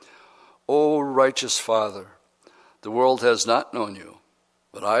 O righteous Father, the world has not known you,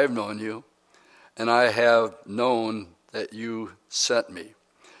 but I have known you, and I have known that you sent me.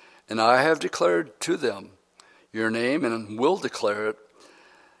 And I have declared to them your name, and will declare it,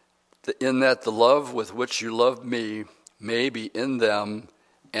 in that the love with which you loved me may be in them,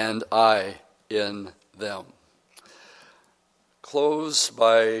 and I in them. Close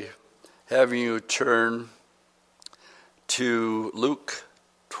by having you turn to Luke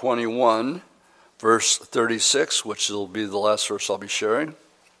 21, verse 36, which will be the last verse I'll be sharing.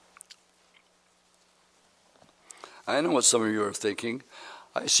 I know what some of you are thinking.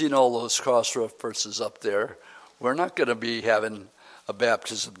 I've seen all those cross references up there. We're not going to be having a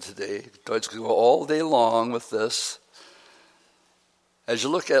baptism today. It's going to go all day long with this. As you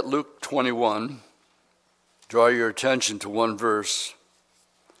look at Luke 21, draw your attention to one verse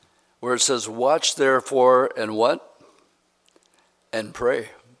where it says, watch therefore and what? And pray.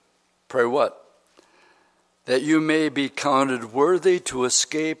 Pray what? That you may be counted worthy to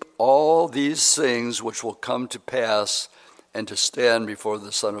escape all these things which will come to pass and to stand before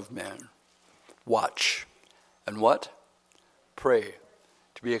the Son of Man. Watch. And what? Pray.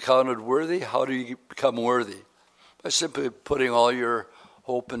 To be accounted worthy, how do you become worthy? By simply putting all your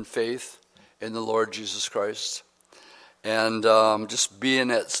hope and faith in the Lord Jesus Christ. And just be in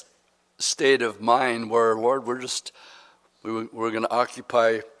that state of mind where, Lord, we're going to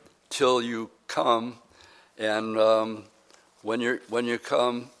occupy till you come. And when you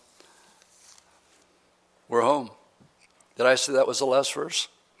come, we're home. Did I say that was the last verse?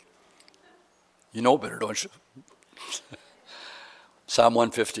 You know better, don't you? Psalm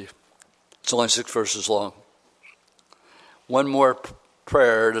 150. It's only 6 verses long. One more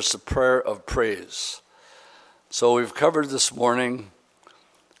prayer, it's a prayer of praise. So we've covered this morning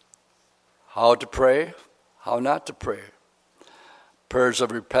how to pray, how not to pray. Prayers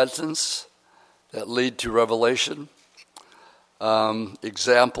of repentance that lead to revelation.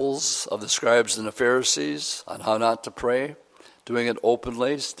 Examples of the scribes and the Pharisees on how not to pray. Doing it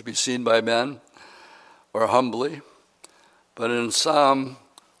openly to be seen by men or humbly. But in Psalm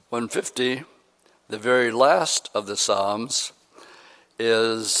 150, the very last of the Psalms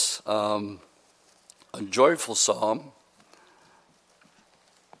is a joyful psalm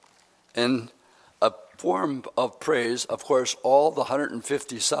and a form of praise. Of course, all the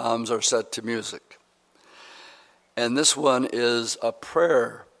 150 Psalms are set to music. And this one is a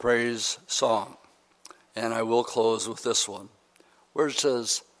prayer praise song. And I will close with this one, where it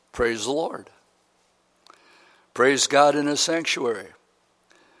says, praise the Lord. Praise God in his sanctuary.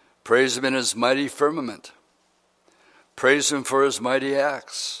 Praise him in his mighty firmament. Praise him for his mighty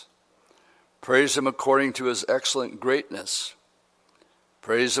acts. Praise him according to his excellent greatness.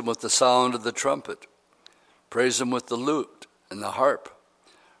 Praise him with the sound of the trumpet. Praise him with the lute and the harp.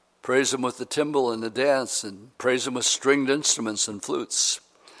 Praise him with the timbrel and the dance, and praise him with stringed instruments and flutes.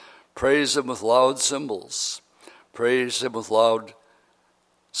 Praise him with loud cymbals. Praise him with loud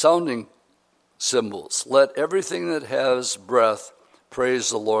sounding cymbals. Let everything that has breath praise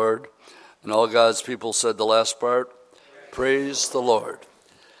the Lord. And all God's people said the last part, praise the Lord.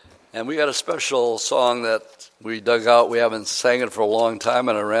 And we got a special song that we dug out. We haven't sang it for a long time,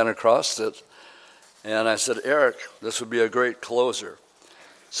 and I ran across it. And I said, Eric, this would be a great closer.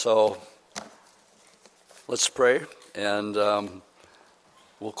 So let's pray, and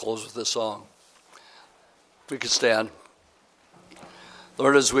we'll close with this song. We could stand.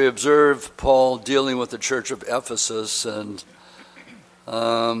 Lord, as we observe Paul dealing with the church of Ephesus, and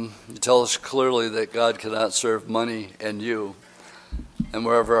you tell us clearly that God cannot serve money and you, and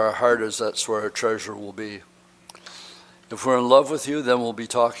wherever our heart is, that's where our treasure will be. If we're in love with you, then we'll be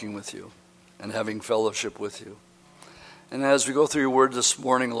talking with you and having fellowship with you. And as we go through your word this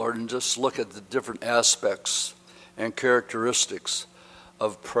morning, Lord, and just look at the different aspects and characteristics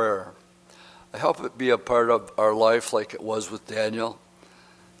of prayer, I hope it be a part of our life like it was with Daniel,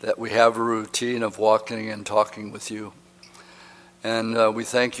 that we have a routine of walking and talking with you. And we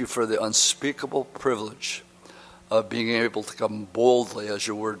thank you for the unspeakable privilege of being able to come boldly, as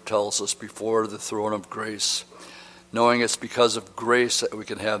your word tells us, before the throne of grace, knowing it's because of grace that we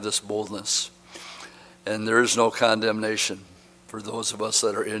can have this boldness. And there is no condemnation for those of us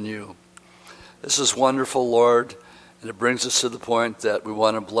that are in you. This is wonderful, Lord, and it brings us to the point that we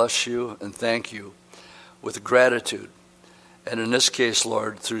want to bless you and thank you with gratitude. And in this case,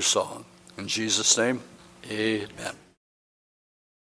 Lord, through song. In Jesus' name, amen.